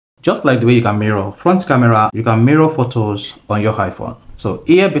Just like the way you can mirror front camera, you can mirror photos on your iPhone. So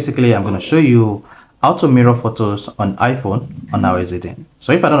here basically I'm going to show you how to mirror photos on iPhone on iOS 18.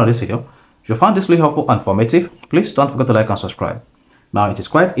 So if I don't know this video, if you found this really helpful and informative, please don't forget to like and subscribe. Now it is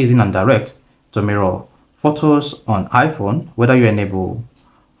quite easy and direct to mirror photos on iPhone, whether you enable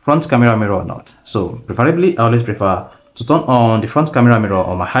front camera mirror or not. So preferably I always prefer to turn on the front camera mirror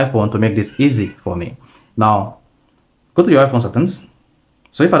on my iPhone to make this easy for me. Now go to your iPhone settings.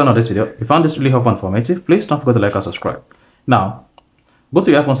 So if I don't know this video, if you found this really helpful and informative, please don't forget to like and subscribe. Now go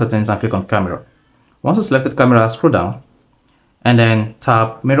to your iPhone settings and click on camera. Once you selected camera, scroll down and then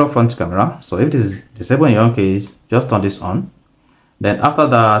tap mirror front camera. So if this is disabled in your own case, just turn this on. Then after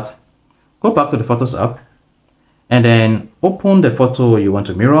that, go back to the Photos app and then open the photo you want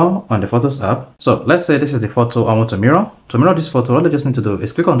to mirror on the Photos app. So let's say this is the photo I want to mirror. To mirror this photo, all you just need to do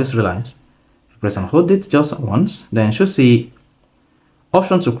is click on these three lines. Press and hold it just once. Then you should see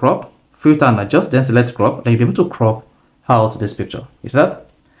option to crop, filter and adjust, then select crop. Then you'll be able to crop out this picture. Is that?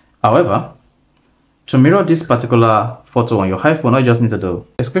 However, to mirror this particular photo on your iPhone, all you just need to do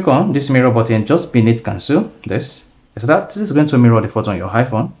is click on this mirror button just beneath cancel. This is going to mirror the photo on your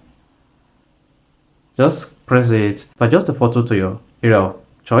iPhone. Just press it to adjust the photo to your area of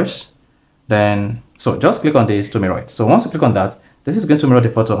choice. Then so just click on this to mirror it. So once you click on that, this is going to mirror the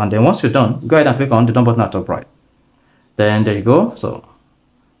photo, and then once you're done, go ahead and click on the done button at the top right. Then there you go. So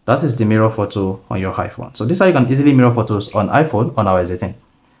that is the mirror photo on your iPhone. So this is how you can easily mirror photos on iPhone on iOS 18.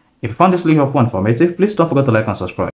 If you found this really helpful and informative, please don't forget to like and subscribe.